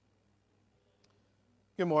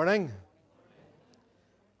Good morning.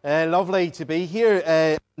 Lovely to be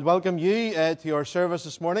here. Welcome you to our service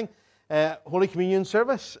this morning. Holy Communion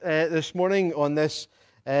service this morning on this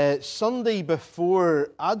Sunday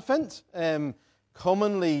before Advent,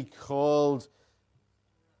 commonly called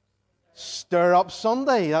Stir Up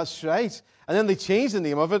Sunday. That's right. And then they changed the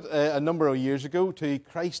name of it a number of years ago to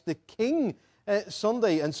Christ the King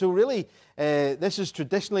Sunday. And so really, this is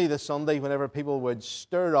traditionally the Sunday whenever people would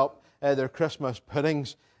stir up their Christmas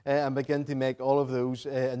puddings and begin to make all of those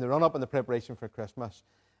in the run-up and the preparation for Christmas.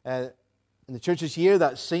 In the church's year,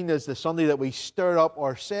 that's seen as the Sunday that we stir up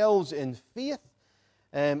ourselves in faith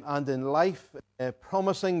and in life,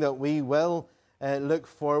 promising that we will look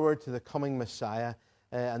forward to the coming Messiah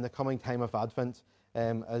and the coming time of Advent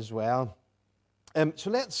as well. So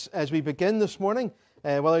let's, as we begin this morning,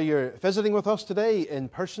 whether you're visiting with us today in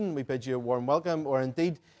person, we bid you a warm welcome, or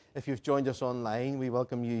indeed, if you've joined us online, we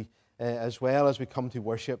welcome you as well as we come to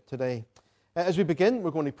worship today. As we begin, we're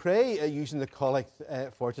going to pray using the collect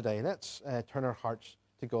for today. Let's turn our hearts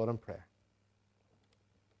to God in prayer.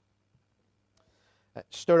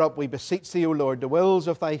 Stir up, we beseech thee, O Lord, the wills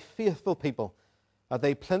of thy faithful people, that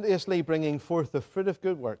they plenteously bringing forth the fruit of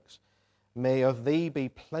good works, may of thee be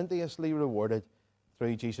plenteously rewarded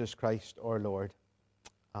through Jesus Christ our Lord.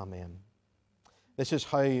 Amen. This is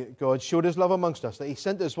how God showed his love amongst us, that he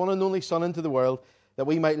sent his one and only Son into the world, that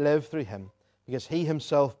we might live through him, because he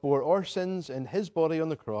himself bore our sins in his body on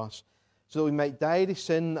the cross, so that we might die to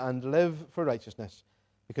sin and live for righteousness,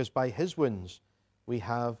 because by his wounds we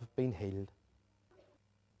have been healed.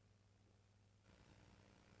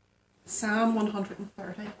 Psalm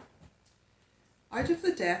 130. Out of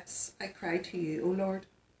the depths I cry to you, O Lord.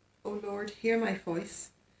 O Lord, hear my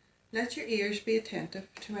voice. Let your ears be attentive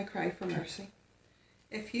to my cry for mercy.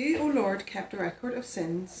 If you, O Lord, kept a record of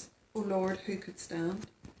sins, O Lord, who could stand?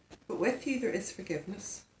 But with you there is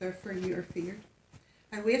forgiveness, therefore you are feared.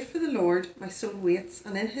 I wait for the Lord, my soul waits,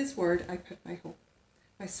 and in his word I put my hope.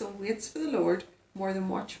 My soul waits for the Lord, more than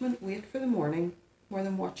watchmen wait for the morning, more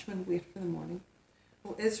than watchmen wait for the morning.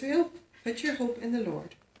 O Israel, put your hope in the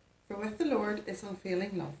Lord, for with the Lord is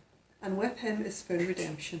unfailing love, and with him is full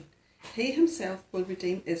redemption. He himself will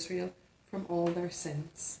redeem Israel from all their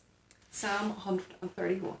sins. Psalm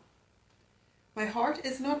 131. My heart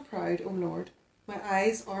is not proud, O Lord. My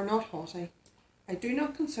eyes are not haughty. I do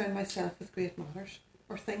not concern myself with great matters,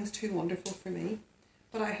 or things too wonderful for me.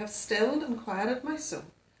 But I have stilled and quieted my soul,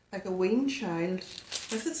 like a weaned child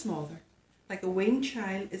with its mother. Like a weaned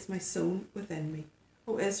child is my soul within me.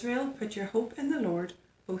 O Israel, put your hope in the Lord,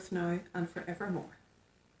 both now and forevermore.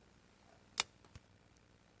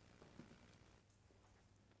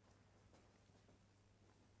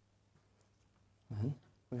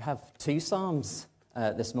 We have two Psalms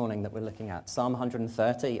this morning that we're looking at, Psalm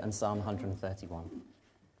 130 and Psalm 131.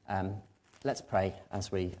 Let's pray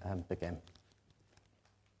as we begin.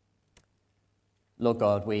 Lord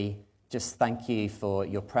God, we just thank you for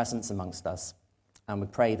your presence amongst us, and we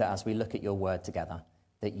pray that as we look at your word together,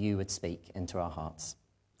 that you would speak into our hearts.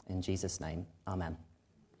 In Jesus' name, amen.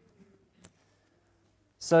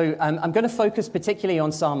 So I'm going to focus particularly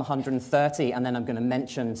on Psalm 130, and then I'm going to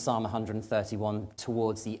mention Psalm 131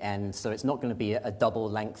 towards the end. So it's not going to be a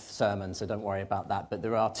double-length sermon, so don't worry about that. But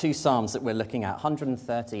there are two Psalms that we're looking at,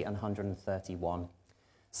 130 and 131.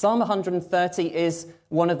 Psalm 130 is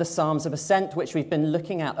one of the Psalms of Ascent, which we've been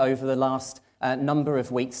looking at over the last number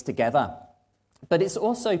of weeks together. But it's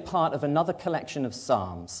also part of another collection of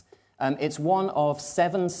Psalms. It's one of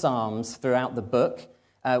 7 Psalms throughout the book,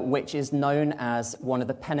 which is known as one of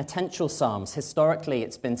the penitential psalms. Historically,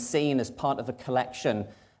 it's been seen as part of a collection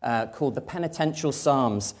called the penitential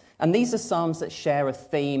psalms. And these are psalms that share a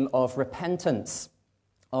theme of repentance,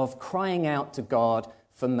 of crying out to God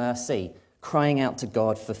for mercy, crying out to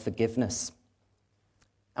God for forgiveness.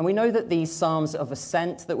 And we know that these psalms of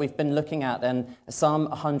ascent that we've been looking at, and Psalm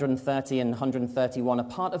 130 and 131, are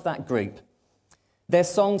part of that group. They're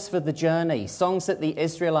songs for the journey, songs that the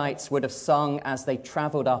Israelites would have sung as they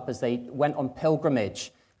traveled up, as they went on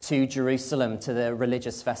pilgrimage to Jerusalem, to their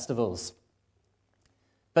religious festivals.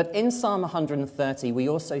 But in Psalm 130, we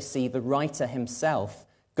also see the writer himself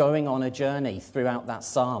going on a journey throughout that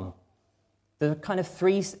psalm. There are kind of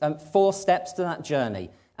 4 steps to that journey.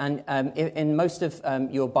 And in most of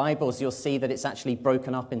your Bibles, you'll see that it's actually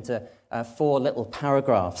broken up into 4 little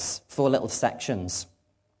paragraphs, 4 little sections.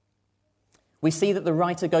 We see that the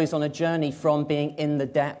writer goes on a journey from being in the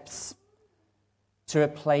depths to a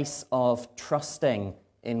place of trusting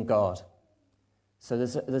in God. So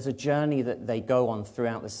there's a journey that they go on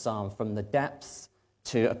throughout the psalm, from the depths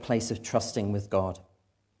to a place of trusting with God.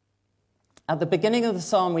 At the beginning of the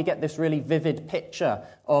psalm, we get this really vivid picture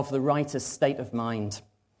of the writer's state of mind.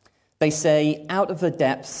 They say, "Out of the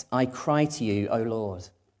depths I cry to you, O Lord.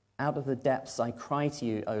 Out of the depths I cry to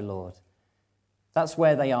you, O Lord." That's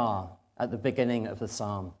where they are at the beginning of the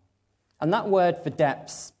psalm. And that word for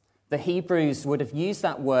depths, the Hebrews would have used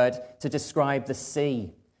that word to describe the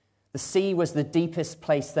sea. The sea was the deepest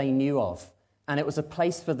place they knew of, and it was a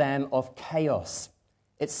place for them of chaos.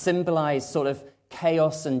 It symbolized sort of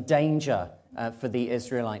chaos and danger for the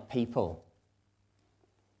Israelite people.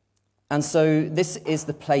 And so this is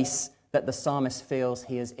the place that the psalmist feels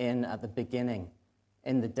he is in at the beginning,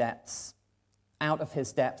 in the depths, out of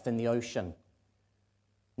his depth in the ocean.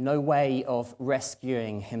 No way of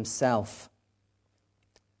rescuing himself.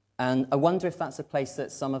 And I wonder if that's a place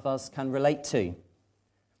that some of us can relate to.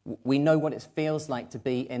 We know what it feels like to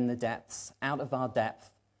be in the depths, out of our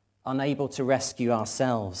depth, unable to rescue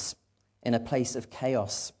ourselves, in a place of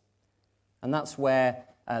chaos. And that's where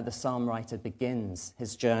the psalm writer begins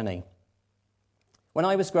his journey. When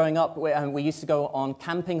I was growing up, we used to go on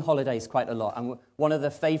camping holidays quite a lot. And one of the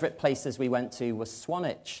favourite places we went to was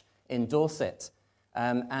Swanage in Dorset.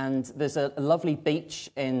 And there's a lovely beach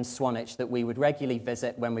in Swanage that we would regularly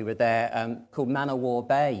visit when we were there called Manawar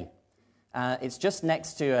Bay. It's just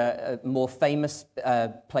next to a more famous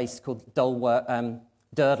place called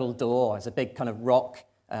Durdle Door. It's a big kind of rock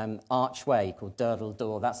archway called Durdle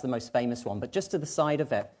Door. That's the most famous one. But just to the side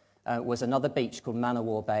of it was another beach called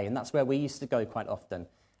Manawar Bay, and that's where we used to go quite often.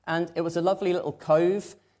 And it was a lovely little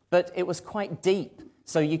cove, but it was quite deep.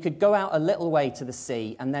 So you could go out a little way to the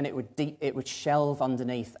sea, and then it would shelve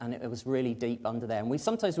underneath, and it was really deep under there. And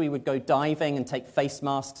sometimes we would go diving and take face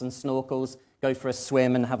masks and snorkels, go for a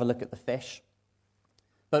swim and have a look at the fish.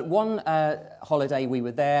 But one holiday we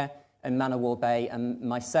were there in Manawar Bay, and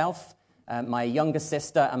myself, my younger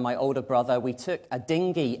sister and my older brother, we took a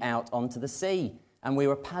dinghy out onto the sea, and we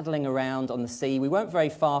were paddling around on the sea. We weren't very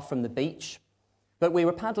far from the beach, but we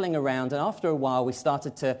were paddling around, and after a while we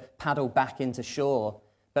started to paddle back into shore.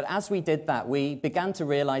 But as we did that, we began to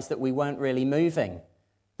realize that we weren't really moving.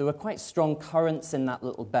 There were quite strong currents in that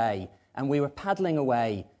little bay, and we were paddling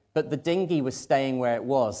away, but the dinghy was staying where it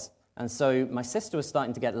was. And so my sister was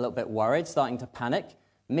starting to get a little bit worried, starting to panic.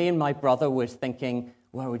 Me and my brother were thinking,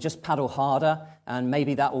 well, we'll just paddle harder, and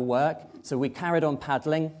maybe that will work. So we carried on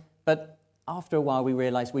paddling, but after a while we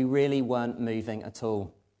realized we really weren't moving at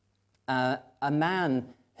all. A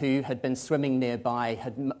man who had been swimming nearby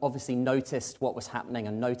had obviously noticed what was happening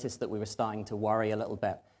and noticed that we were starting to worry a little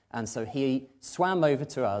bit. And so he swam over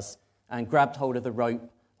to us and grabbed hold of the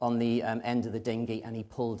rope on the end of the dinghy, and he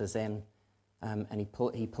pulled us in.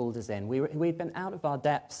 He pulled us in. We'd been out of our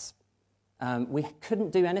depths. We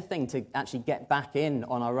couldn't do anything to actually get back in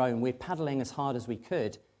on our own. We're paddling as hard as we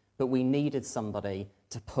could, but we needed somebody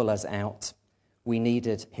to pull us out. We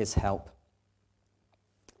needed his help.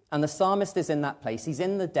 And the psalmist is in that place. He's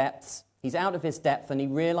in the depths. He's out of his depth, and he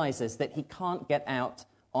realizes that he can't get out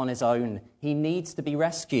on his own. He needs to be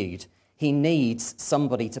rescued. He needs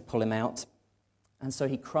somebody to pull him out. And so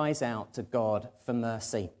he cries out to God for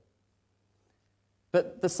mercy.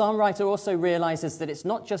 But the psalm writer also realizes that it's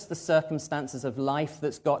not just the circumstances of life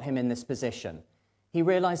that's got him in this position. He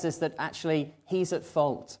realizes that actually he's at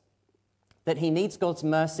fault, that he needs God's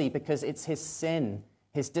mercy because it's his sin,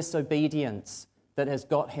 his disobedience, that has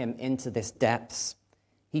got him into this depths.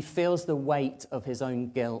 He feels the weight of his own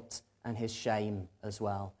guilt and his shame as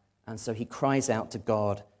well. And so he cries out to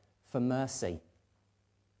God for mercy.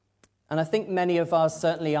 And I think many of us,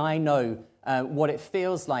 certainly I know what it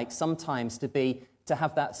feels like sometimes to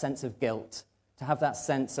have that sense of guilt, to have that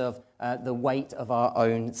sense of the weight of our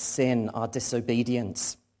own sin, our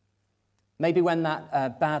disobedience. Maybe when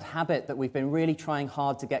that bad habit that we've been really trying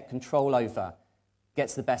hard to get control over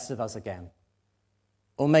gets the best of us again.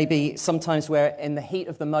 Or maybe sometimes we're in the heat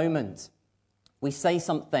of the moment. We say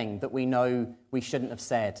something that we know we shouldn't have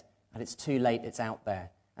said, and it's too late, it's out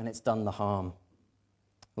there, and it's done the harm.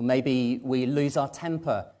 Or maybe we lose our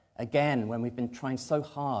temper again when we've been trying so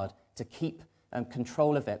hard to keep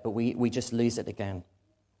control of it, but we just lose it again.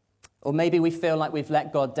 Or maybe we feel like we've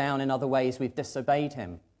let God down in other ways, we've disobeyed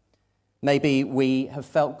him. Maybe we have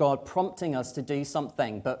felt God prompting us to do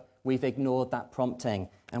something, but we've ignored that prompting,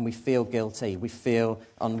 and we feel guilty, we feel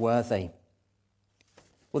unworthy.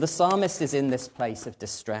 Well, the psalmist is in this place of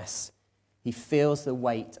distress. He feels the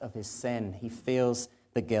weight of his sin. He feels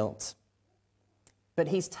the guilt. But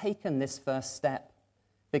he's taken this first step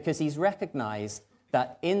because he's recognized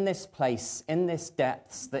that in this place, in this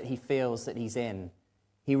depths that he feels that he's in,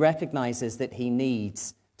 he recognizes that he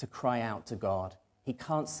needs to cry out to God. He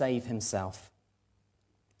can't save himself.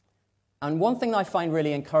 And one thing I find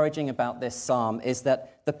really encouraging about this psalm is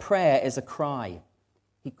that the prayer is a cry.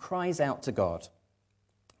 He cries out to God.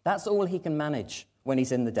 That's all he can manage when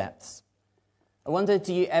he's in the depths. I wonder,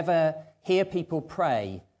 do you ever hear people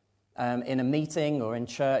pray in a meeting or in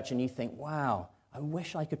church and you think, wow, I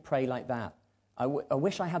wish I could pray like that. I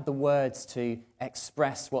wish I had the words to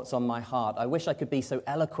express what's on my heart. I wish I could be so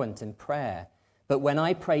eloquent in prayer. But when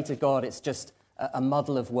I pray to God, it's just a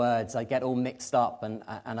muddle of words. I get all mixed up and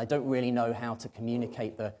I don't really know how to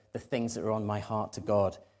communicate the things that are on my heart to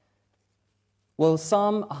God. Well,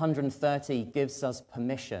 Psalm 130 gives us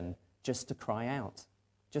permission just to cry out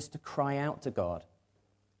to God.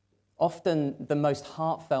 Often the most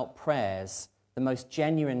heartfelt prayers, the most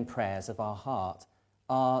genuine prayers of our heart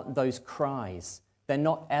are those cries. They're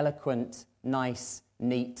not eloquent, nice,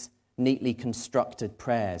 neatly constructed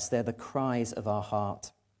prayers. They're the cries of our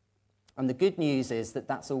heart. And the good news is that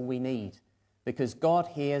that's all we need, because God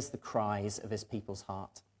hears the cries of his people's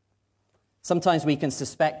heart. Sometimes we can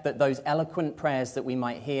suspect that those eloquent prayers that we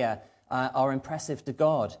might hear are impressive to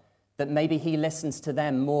God, that maybe he listens to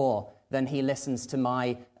them more than he listens to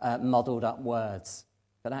my muddled up words.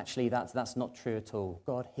 But actually, that's not true at all.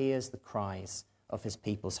 God hears the cries of his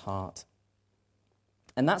people's heart.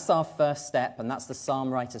 And that's our first step, and that's the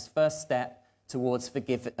psalm writer's first step towards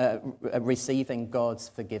receiving God's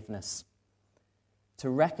forgiveness. To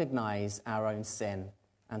recognize our own sin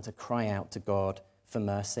and to cry out to God for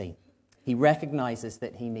mercy. He recognizes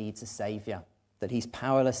that he needs a savior, that he's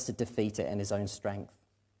powerless to defeat it in his own strength.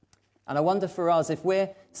 And I wonder for us, if we're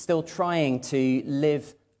still trying to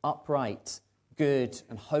live upright, good,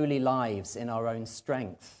 and holy lives in our own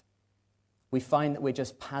strength, we find that we're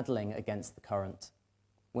just paddling against the current.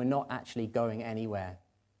 We're not actually going anywhere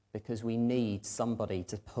because we need somebody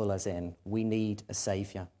to pull us in. We need a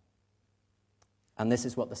savior. And this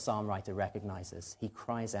is what the psalm writer recognizes. He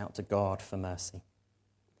cries out to God for mercy.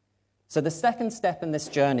 So the second step in this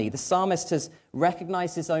journey, the psalmist has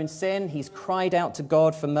recognized his own sin. He's cried out to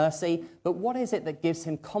God for mercy. But what is it that gives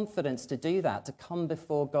him confidence to do that, to come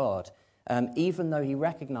before God? Even though he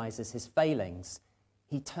recognizes his failings,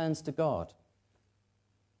 he turns to God.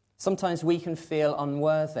 Sometimes we can feel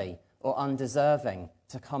unworthy or undeserving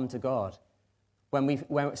to come to God,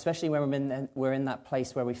 especially when we're in that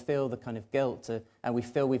place where we feel the kind of guilt and we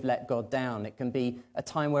feel we've let God down. It can be a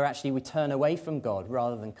time where actually we turn away from God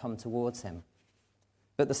rather than come towards him.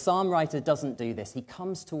 But the psalm writer doesn't do this. He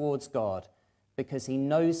comes towards God because he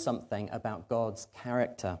knows something about God's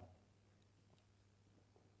character.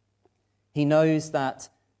 He knows that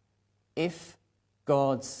if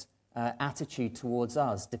God's attitude towards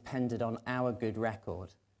us depended on our good record,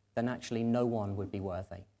 then actually no one would be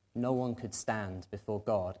worthy. No one could stand before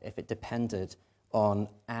God if it depended on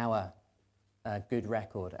our good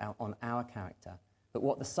record, on our character. But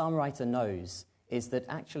what the psalm writer knows is that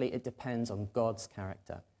actually it depends on God's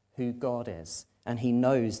character, who God is. And he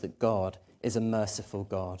knows that God is a merciful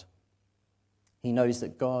God. He knows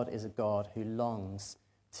that God is a God who longs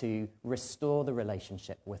to restore the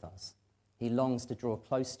relationship with us. He longs to draw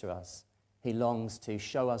close to us. He longs to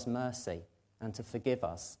show us mercy and to forgive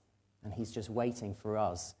us. And he's just waiting for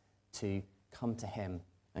us to come to him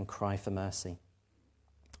and cry for mercy.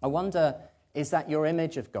 I wonder, is that your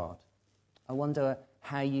image of God? I wonder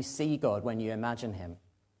how you see God when you imagine him.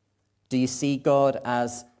 Do you see God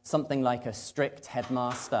as something like a strict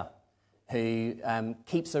headmaster who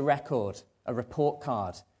keeps a record, a report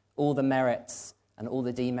card, all the merits and all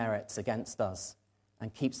the demerits against us,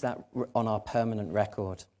 and keeps that on our permanent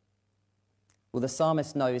record? Well, the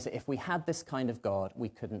psalmist knows that if we had this kind of God, we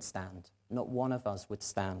couldn't stand. Not one of us would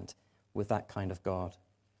stand with that kind of God.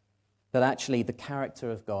 But actually, the character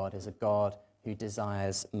of God is a God who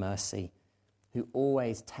desires mercy, who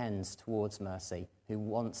always tends towards mercy, who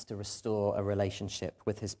wants to restore a relationship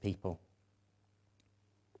with his people.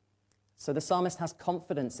 So the psalmist has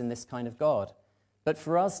confidence in this kind of God. But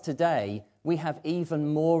for us today, we have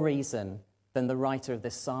even more reason than the writer of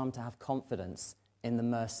this psalm to have confidence in the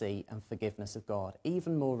mercy and forgiveness of God.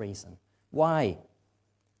 Even more reason. Why?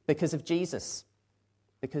 Because of Jesus.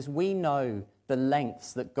 Because we know the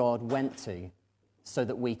lengths that God went to so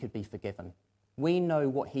that we could be forgiven. We know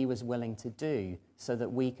what he was willing to do so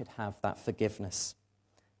that we could have that forgiveness.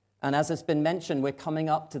 And as has been mentioned, we're coming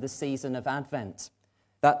up to the season of Advent,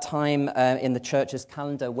 that time in the church's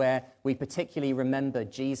calendar where we particularly remember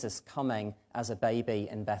Jesus coming as a baby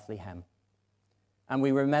in Bethlehem. And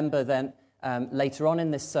we remember then later on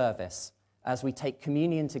in this service, as we take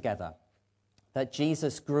communion together, that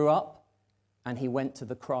Jesus grew up and he went to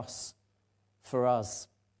the cross for us.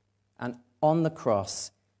 And on the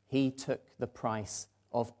cross, he took the price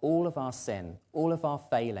of all of our sin, all of our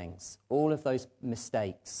failings, all of those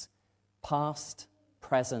mistakes, past,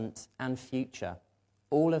 present, and future.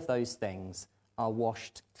 All of those things are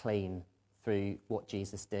washed clean through what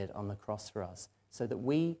Jesus did on the cross for us, so that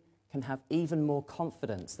we can have even more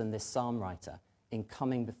confidence than this psalm writer in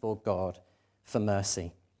coming before God for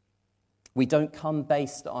mercy. We don't come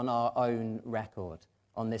based on our own record,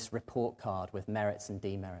 on this report card with merits and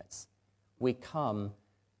demerits. We come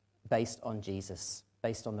based on Jesus,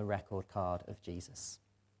 based on the record card of Jesus.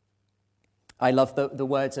 I love the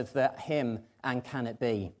words of the hymn, "And Can It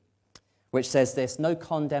Be?" which says this: "No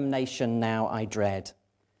condemnation now I dread.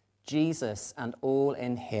 Jesus and all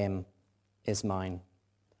in him is mine.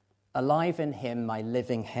 Alive in him my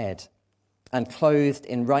living head, and clothed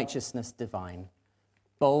in righteousness divine,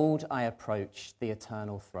 bold I approach the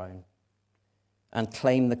eternal throne, and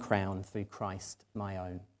claim the crown through Christ my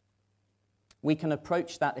own." We can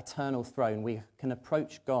approach that eternal throne, we can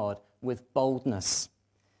approach God with boldness,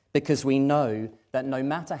 because we know that no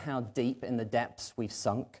matter how deep in the depths we've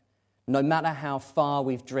sunk, no matter how far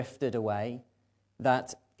we've drifted away,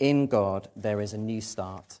 that in God there is a new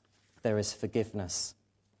start, there is forgiveness,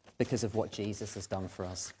 because of what Jesus has done for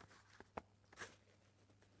us.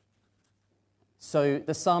 So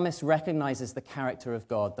the psalmist recognizes the character of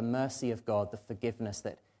God, the mercy of God, the forgiveness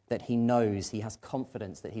that he knows, he has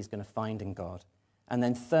confidence that he's going to find in God. And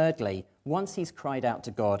then thirdly, once he's cried out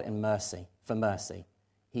to God in mercy, for mercy,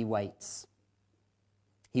 he waits.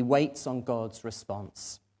 He waits on God's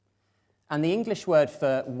response. And the English word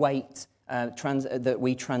for wait that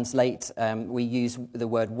we translate, we use the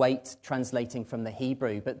word wait translating from the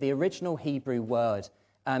Hebrew, but the original Hebrew word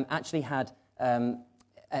actually had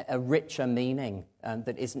a richer meaning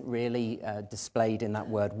that isn't really displayed in that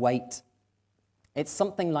word wait. It's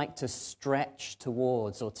something like to stretch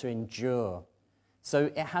towards or to endure. So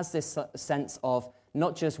it has this sense of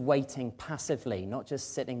not just waiting passively, not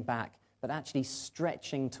just sitting back, but actually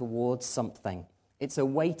stretching towards something. It's a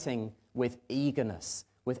waiting with eagerness,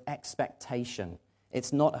 with expectation.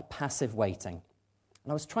 It's not a passive waiting.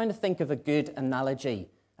 And I was trying to think of a good analogy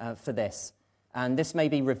for this. And this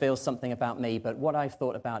maybe reveals something about me, but what I've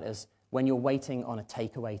thought about is when you're waiting on a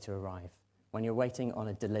takeaway to arrive, when you're waiting on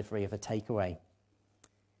a delivery of a takeaway.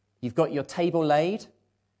 You've got your table laid,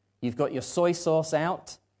 you've got your soy sauce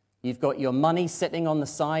out, you've got your money sitting on the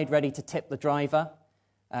side ready to tip the driver,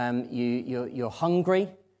 you're hungry,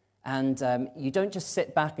 and you don't just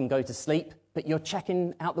sit back and go to sleep, but you're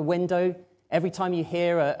checking out the window. Every time you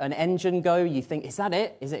hear an engine go, you think, is that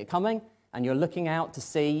it? Is it coming? And you're looking out to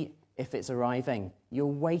see if it's arriving. You're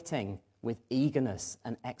waiting with eagerness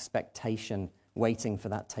and expectation, waiting for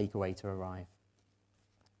that takeaway to arrive.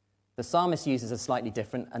 The psalmist uses a slightly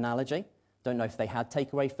different analogy. Don't know if they had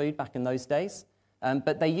takeaway food back in those days,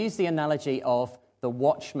 but they use the analogy of the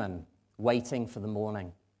watchman waiting for the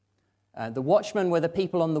morning. The watchmen were the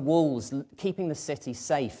people on the walls keeping the city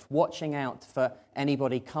safe, watching out for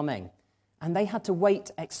anybody coming. And they had to wait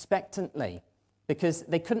expectantly because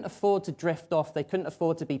they couldn't afford to drift off. They couldn't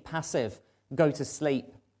afford to be passive, go to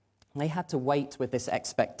sleep. They had to wait with this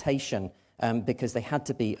expectation because they had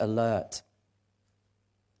to be alert.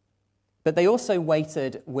 But they also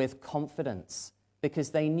waited with confidence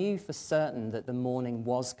because they knew for certain that the morning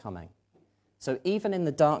was coming. So even in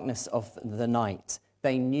the darkness of the night,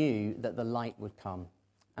 they knew that the light would come.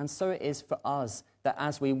 And so it is for us that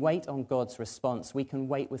as we wait on God's response, we can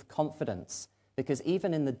wait with confidence because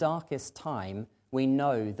even in the darkest time, we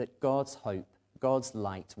know that God's hope, God's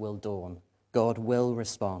light will dawn. God will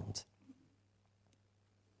respond.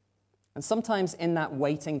 And sometimes in that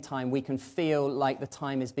waiting time, we can feel like the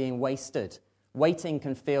time is being wasted. Waiting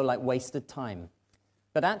can feel like wasted time.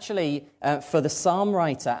 But actually, for the psalm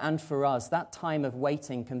writer and for us, that time of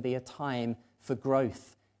waiting can be a time for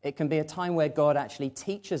growth. It can be a time where God actually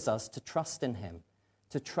teaches us to trust in him,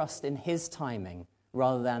 to trust in his timing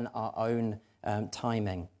rather than our own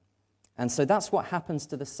timing. And so that's what happens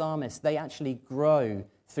to the psalmist. They actually grow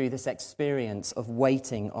through this experience of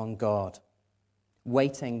waiting on God,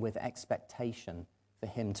 waiting with expectation for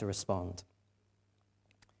him to respond.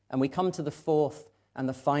 And we come to the fourth and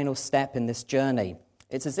the final step in this journey.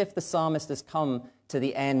 It's as if the psalmist has come to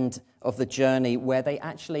the end of the journey where they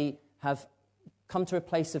actually have come to a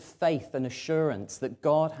place of faith and assurance that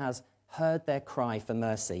God has heard their cry for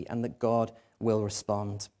mercy and that God will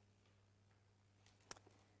respond.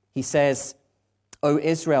 He says, "O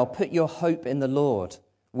Israel, put your hope in the Lord.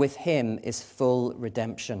 With him is full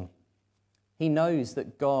redemption." He knows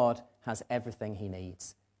that God has everything he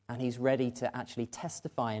needs, and he's ready to actually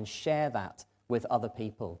testify and share that with other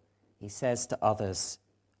people. He says to others,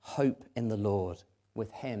 "Hope in the Lord.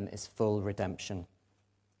 With him is full redemption."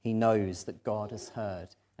 He knows that God has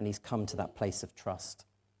heard, and he's come to that place of trust.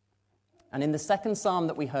 And in the second psalm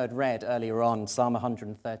that we heard read earlier on, Psalm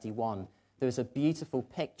 131, there is a beautiful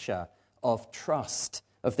picture of trust,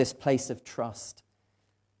 of this place of trust.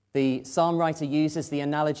 The psalm writer uses the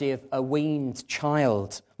analogy of a weaned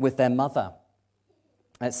child with their mother.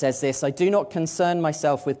 It says this, "I do not concern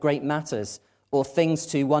myself with great matters or things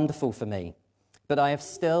too wonderful for me, but I have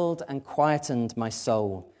stilled and quietened my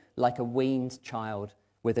soul like a weaned child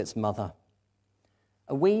with its mother."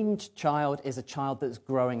 A weaned child is a child that's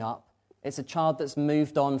growing up. It's a child that's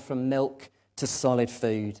moved on from milk to solid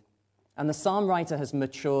food. And the psalm writer has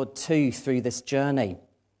matured too through this journey.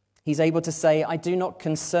 He's able to say, "I do not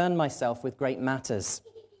concern myself with great matters."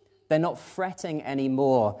 They're not fretting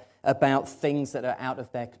anymore about things that are out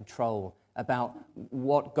of their control, about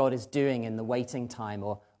what God is doing in the waiting time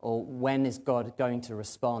or when is God going to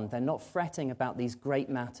respond. They're not fretting about these great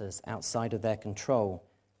matters outside of their control.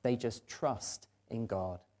 They just trust in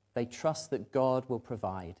God. They trust that God will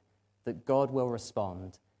provide, that God will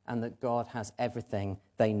respond, and that God has everything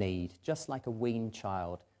they need, just like a weaned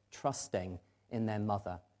child trusting in their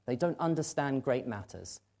mother. They don't understand great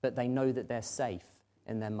matters, but they know that they're safe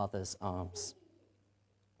in their mother's arms.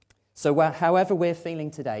 So however we're feeling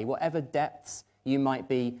today, whatever depths you might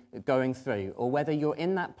be going through, or whether you're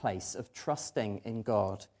in that place of trusting in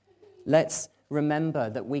God, let's remember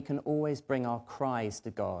that we can always bring our cries to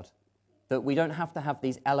God, that we don't have to have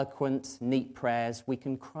these eloquent, neat prayers. We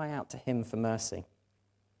can cry out to him for mercy.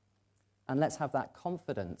 And let's have that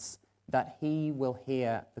confidence that he will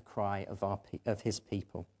hear the cry of his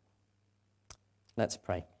people. Let's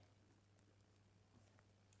pray.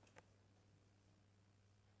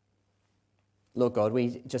 Lord God,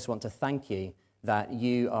 we just want to thank you that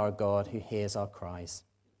you are a God who hears our cries.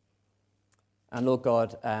 And Lord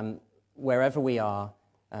God, wherever we are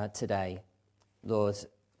today, Lord,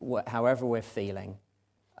 however we're feeling,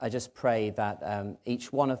 I just pray that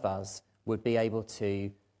each one of us would be able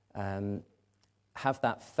to have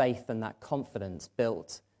that faith and that confidence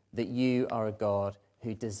built that you are a God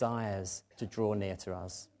who desires to draw near to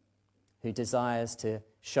us, who desires to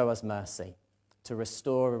show us mercy, to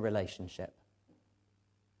restore a relationship.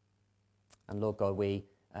 And Lord God, we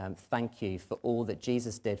thank you for all that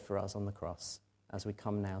Jesus did for us on the cross as we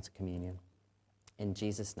come now to communion. In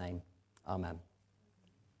Jesus' name, amen.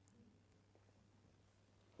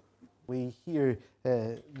 We hear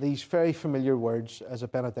these very familiar words as a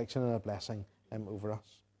benediction and a blessing over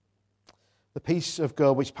us. The peace of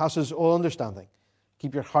God, which passes all understanding,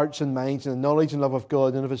 keep your hearts and minds in the knowledge and love of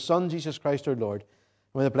God and of his Son, Jesus Christ our Lord,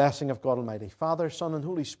 and with the blessing of God Almighty, Father, Son, and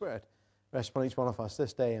Holy Spirit, rest upon each one of us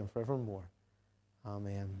this day and forevermore.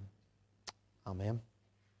 Amen. Amen.